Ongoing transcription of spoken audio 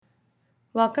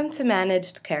Welcome to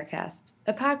Managed Carecast,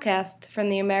 a podcast from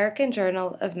the American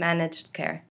Journal of Managed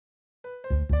Care.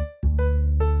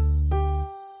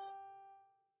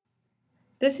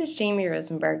 This is Jamie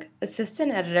Rosenberg,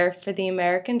 Assistant Editor for the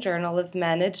American Journal of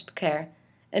Managed Care,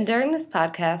 and during this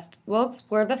podcast, we'll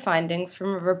explore the findings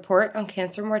from a report on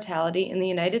cancer mortality in the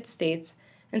United States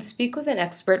and speak with an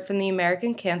expert from the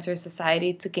American Cancer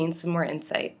Society to gain some more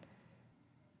insight.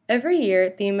 Every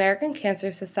year, the American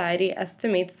Cancer Society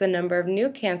estimates the number of new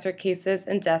cancer cases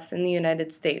and deaths in the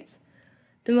United States.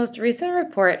 The most recent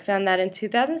report found that in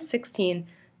 2016,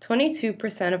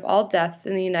 22% of all deaths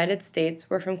in the United States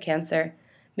were from cancer,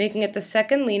 making it the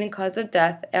second leading cause of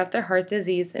death after heart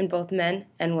disease in both men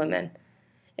and women.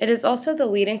 It is also the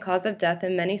leading cause of death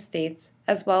in many states,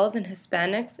 as well as in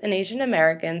Hispanics and Asian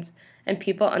Americans and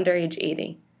people under age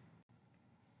 80.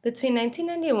 Between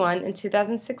 1991 and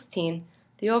 2016,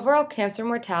 the overall cancer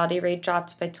mortality rate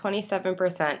dropped by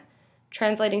 27%,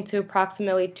 translating to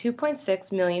approximately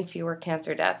 2.6 million fewer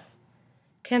cancer deaths.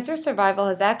 Cancer survival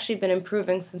has actually been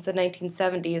improving since the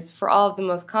 1970s for all of the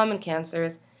most common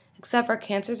cancers, except for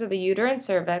cancers of the uterine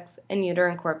cervix and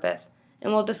uterine corpus,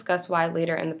 and we'll discuss why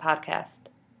later in the podcast.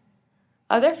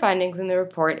 Other findings in the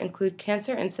report include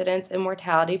cancer incidence and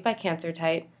mortality by cancer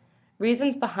type,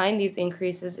 reasons behind these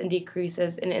increases and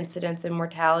decreases in incidence and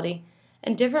mortality,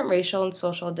 and different racial and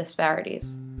social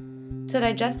disparities. To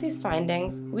digest these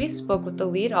findings, we spoke with the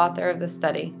lead author of the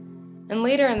study, and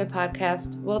later in the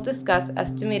podcast, we'll discuss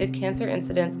estimated cancer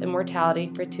incidence and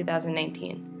mortality for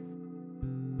 2019.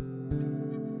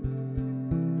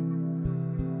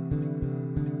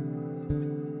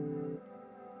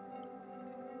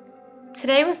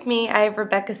 Today with me, I have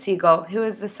Rebecca Siegel, who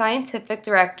is the Scientific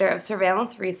Director of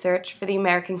Surveillance Research for the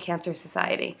American Cancer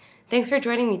Society. Thanks for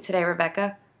joining me today,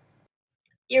 Rebecca.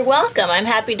 You're welcome. I'm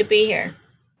happy to be here.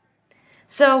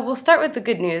 So we'll start with the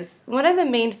good news. One of the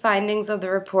main findings of the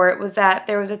report was that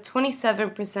there was a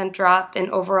 27% drop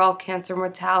in overall cancer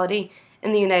mortality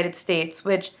in the United States,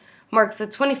 which marks the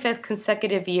 25th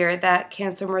consecutive year that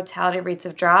cancer mortality rates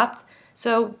have dropped.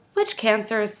 So which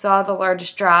cancers saw the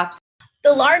largest drops?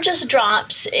 The largest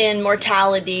drops in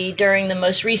mortality during the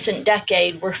most recent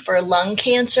decade were for lung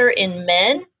cancer in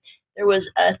men. There was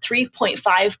a 3.5%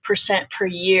 per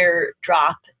year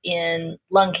drop in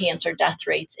lung cancer death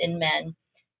rates in men.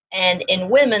 And in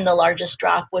women, the largest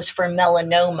drop was for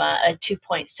melanoma, a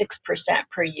 2.6%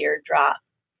 per year drop.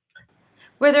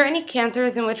 Were there any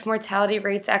cancers in which mortality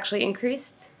rates actually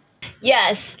increased?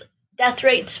 Yes, death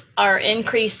rates are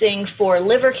increasing for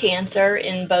liver cancer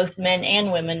in both men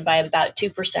and women by about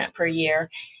 2% per year,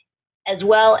 as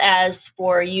well as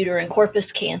for uterine corpus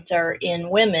cancer in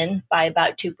women by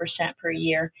about 2% per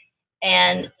year,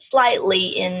 and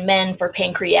slightly in men for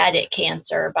pancreatic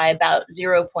cancer by about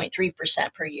 0.3%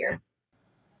 per year.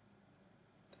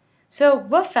 So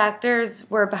what factors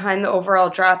were behind the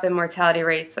overall drop in mortality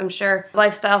rates? I'm sure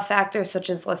lifestyle factors such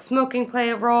as less smoking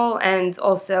play a role, and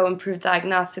also improved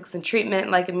diagnostics and treatment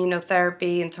like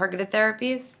immunotherapy and targeted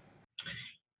therapies.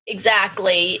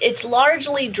 Exactly. It's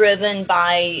largely driven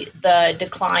by the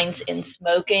declines in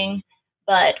smoking,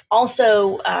 but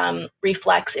also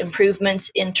reflects improvements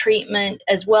in treatment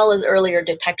as well as earlier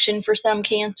detection for some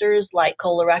cancers like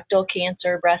colorectal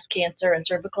cancer, breast cancer, and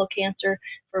cervical cancer,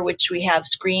 for which we have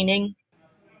screening.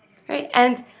 Right,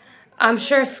 and I'm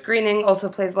sure screening also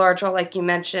plays a large role, like you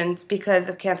mentioned, because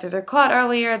if cancers are caught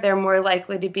earlier, they're more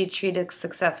likely to be treated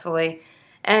successfully.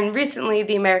 And recently,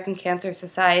 the American Cancer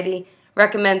Society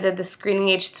recommended the screening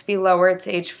age to be lowered to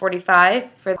age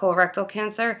 45 for colorectal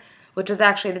cancer, which was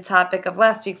actually the topic of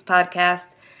last week's podcast.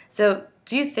 So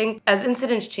do you think as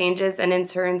incidence changes and in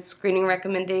turn screening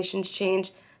recommendations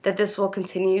change, that this will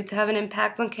continue to have an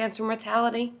impact on cancer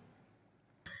mortality?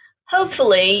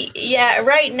 Hopefully, yeah.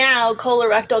 Right now,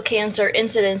 colorectal cancer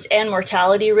incidence and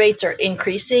mortality rates are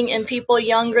increasing in people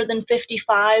younger than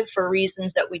 55 for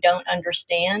reasons that we don't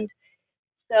understand.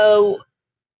 So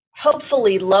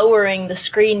hopefully lowering the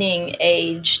screening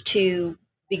age to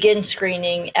begin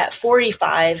screening at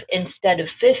 45 instead of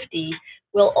 50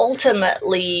 will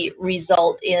ultimately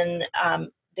result in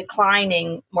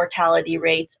declining mortality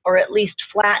rates, or at least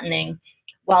flattening,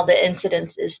 while the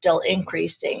incidence is still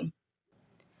increasing.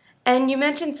 And you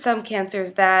mentioned some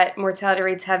cancers that mortality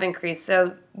rates have increased.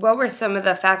 So what were some of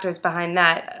the factors behind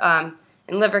that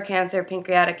in liver cancer,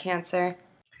 pancreatic cancer?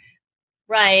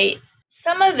 Right.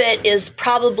 Some of it is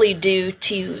probably due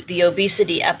to the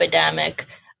obesity epidemic.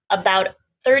 About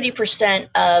 30%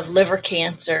 of liver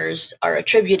cancers are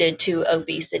attributed to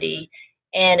obesity,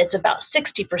 and it's about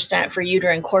 60% for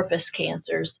uterine corpus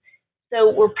cancers. So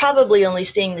we're probably only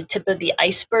seeing the tip of the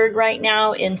iceberg right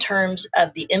now in terms of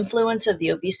the influence of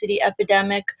the obesity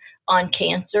epidemic on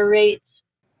cancer rates.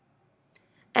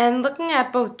 And looking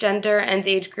at both gender and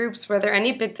age groups, were there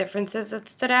any big differences that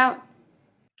stood out?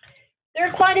 There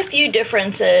are quite a few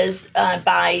differences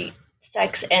by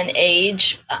sex and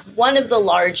age. One of the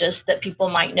largest that people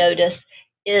might notice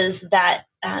is that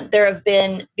there have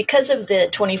been, because of the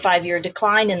 25-year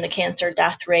decline in the cancer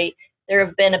death rate, there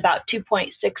have been about 2.6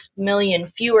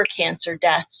 million fewer cancer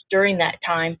deaths during that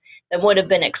time than would have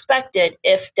been expected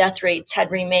if death rates had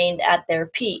remained at their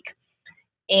peak.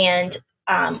 And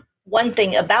one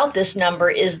thing about this number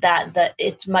is that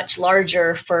it's much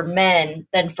larger for men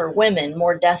than for women.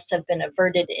 More deaths have been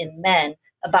averted in men,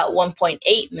 about 1.8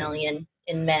 million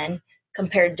in men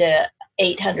compared to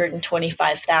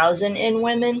 825,000 in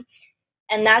women.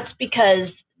 And that's because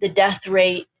the death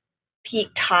rate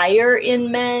peaked higher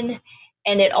in men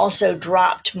and it also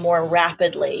dropped more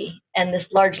rapidly. And this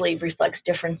largely reflects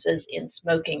differences in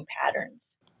smoking patterns.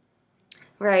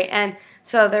 Right, and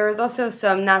so there was also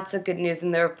some not so good news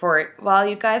in the report. While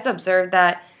you guys observed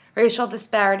that racial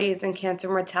disparities in cancer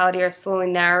mortality are slowly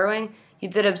narrowing, you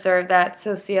did observe that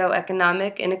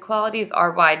socioeconomic inequalities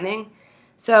are widening.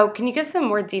 So, can you give some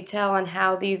more detail on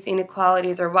how these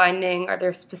inequalities are widening? Are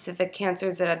there specific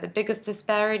cancers that have the biggest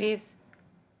disparities?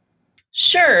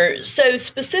 Sure. So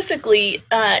specifically,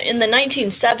 in the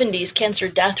 1970s, cancer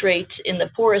death rates in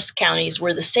the poorest counties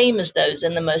were the same as those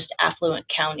in the most affluent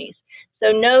counties.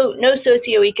 So no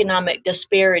socioeconomic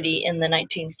disparity in the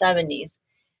 1970s.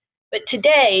 But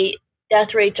today,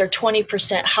 death rates are 20%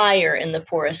 higher in the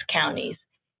poorest counties.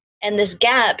 And this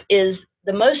gap is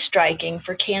the most striking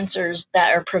for cancers that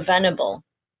are preventable.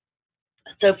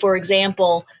 So for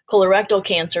example, colorectal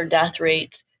cancer death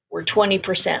rates were 20%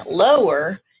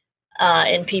 lower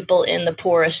in people in the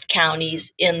poorest counties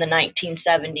in the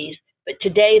 1970s, but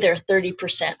today they're 30%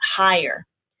 higher.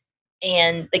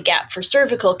 And the gap for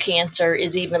cervical cancer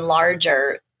is even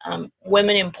larger.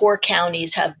 Women in poor counties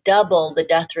have double the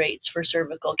death rates for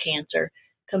cervical cancer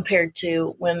compared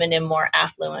to women in more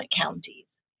affluent counties.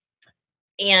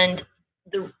 And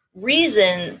the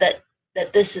reason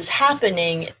that this is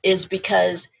happening is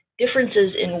because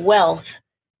differences in wealth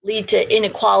lead to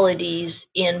inequalities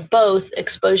in both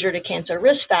exposure to cancer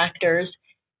risk factors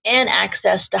and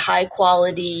access to high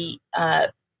quality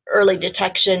early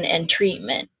detection and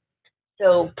treatment.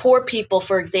 So poor people,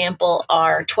 for example,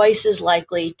 are twice as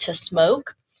likely to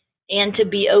smoke and to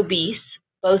be obese,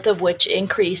 both of which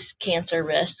increase cancer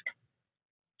risk.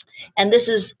 And this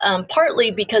is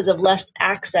partly because of less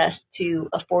access to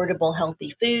affordable,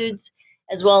 healthy foods,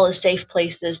 as well as safe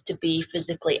places to be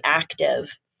physically active.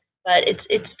 But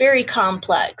it's very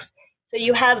complex. So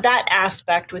you have that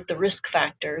aspect with the risk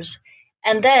factors.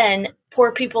 And then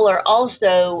poor people are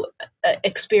also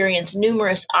experience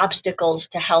numerous obstacles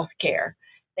to healthcare.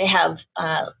 They have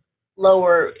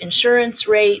lower insurance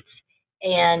rates,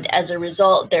 and as a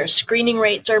result, their screening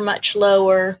rates are much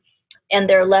lower, and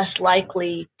they're less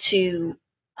likely to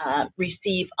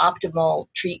receive optimal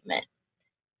treatment.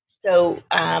 So,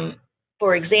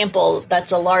 for example,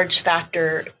 that's a large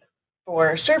factor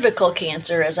for cervical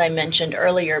cancer, as I mentioned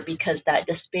earlier, because that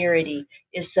disparity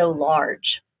is so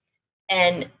large.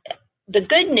 And the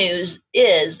good news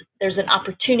is there's an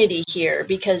opportunity here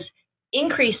because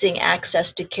increasing access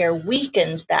to care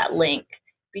weakens that link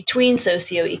between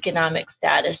socioeconomic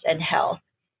status and health.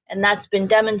 And that's been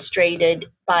demonstrated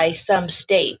by some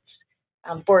states.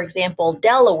 For example,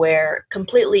 Delaware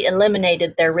completely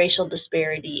eliminated their racial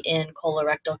disparity in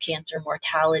colorectal cancer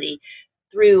mortality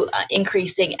through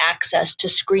increasing access to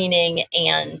screening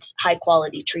and high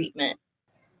quality treatment.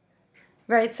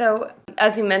 Right, so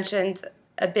as you mentioned,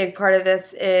 a big part of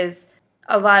this is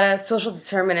a lot of social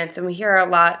determinants, and we hear a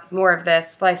lot more of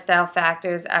this, lifestyle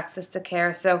factors, access to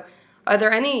care. So are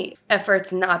there any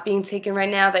efforts not being taken right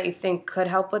now that you think could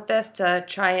help with this to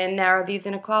try and narrow these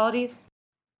inequalities?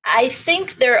 I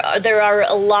think there's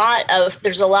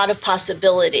a lot of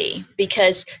possibility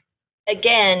because,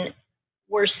 again,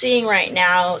 we're seeing right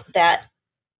now that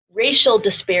racial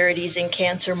disparities in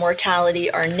cancer mortality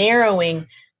are narrowing,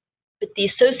 but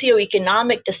these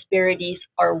socioeconomic disparities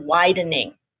are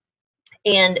widening.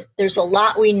 And there's a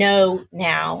lot we know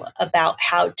now about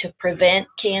how to prevent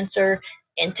cancer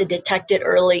and to detect it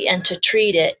early and to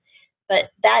treat it.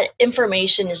 But that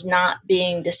information is not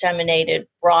being disseminated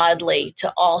broadly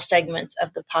to all segments of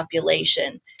the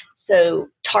population. So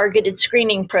targeted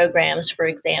screening programs, for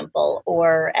example,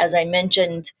 or as I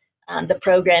mentioned, the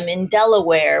program in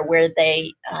Delaware where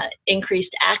they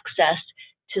increased access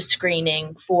to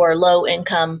screening for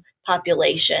low-income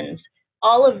populations.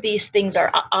 all of these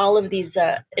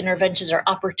interventions are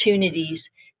opportunities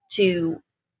to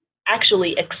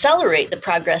actually accelerate the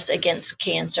progress against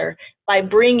cancer by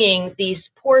bringing these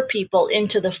poor people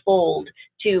into the fold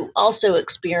to also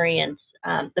experience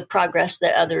the progress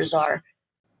that others are.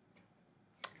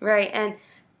 Right. And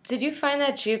did you find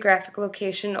that geographic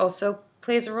location also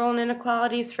plays a role in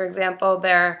inequalities? For example,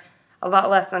 there are a lot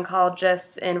less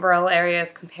oncologists in rural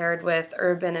areas compared with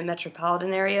urban and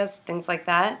metropolitan areas, things like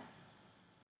that?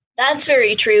 That's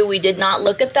very true. We did not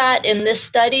look at that in this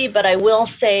study, but I will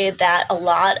say that a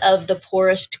lot of the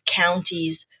poorest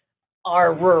counties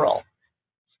are rural.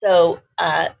 So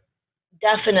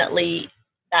definitely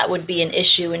that would be an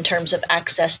issue in terms of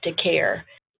access to care,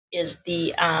 is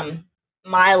the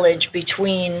mileage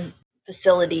between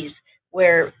facilities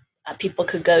where people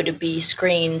could go to be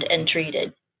screened and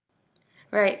treated.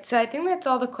 Right. So I think that's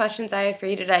all the questions I had for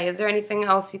you today. Is there anything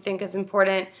else you think is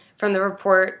important from the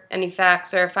report, any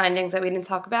facts or findings that we didn't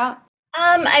talk about?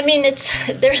 I mean,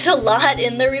 there's a lot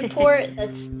in the report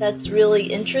that's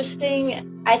really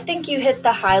interesting. I think you hit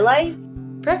the highlights.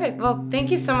 Perfect. Well,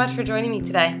 thank you so much for joining me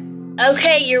today.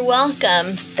 Okay, you're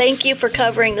welcome. Thank you for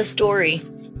covering the story.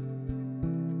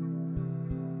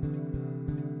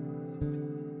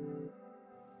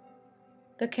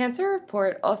 The Cancer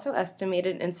Report also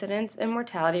estimated incidence and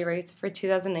mortality rates for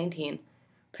 2019,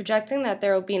 projecting that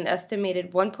there will be an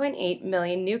estimated 1.8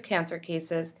 million new cancer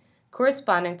cases,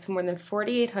 corresponding to more than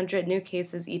 4,800 new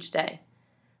cases each day.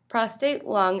 Prostate,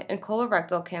 lung, and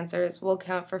colorectal cancers will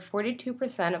account for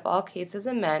 42% of all cases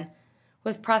in men,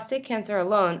 with prostate cancer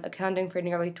alone accounting for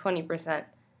nearly 20%.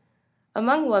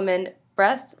 Among women,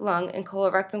 breast, lung, and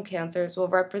colorectal cancers will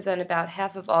represent about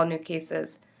half of all new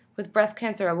cases, with breast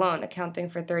cancer alone accounting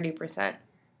for 30%.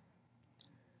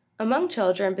 Among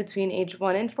children between age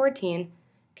 1 and 14,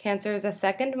 cancer is the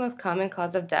second most common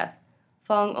cause of death,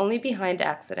 falling only behind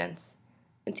accidents.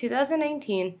 In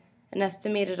 2019, an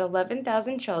estimated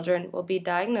 11,000 children will be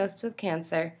diagnosed with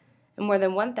cancer, and more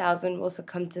than 1,000 will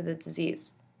succumb to the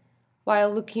disease.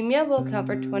 While leukemia will account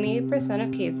for 28%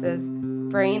 of cases,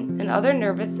 brain and other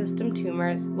nervous system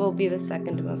tumors will be the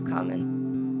second most common.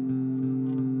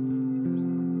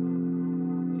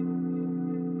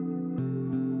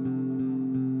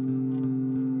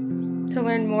 To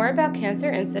learn more about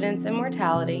cancer incidence and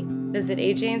mortality, visit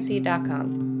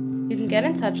ajmc.com. You can get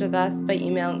in touch with us by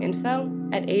emailing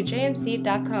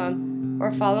info@ajmc.com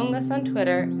or following us on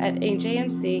Twitter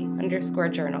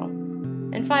 @ajmc_journal.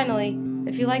 And finally,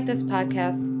 if you like this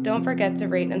podcast, don't forget to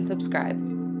rate and subscribe.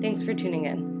 Thanks for tuning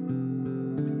in.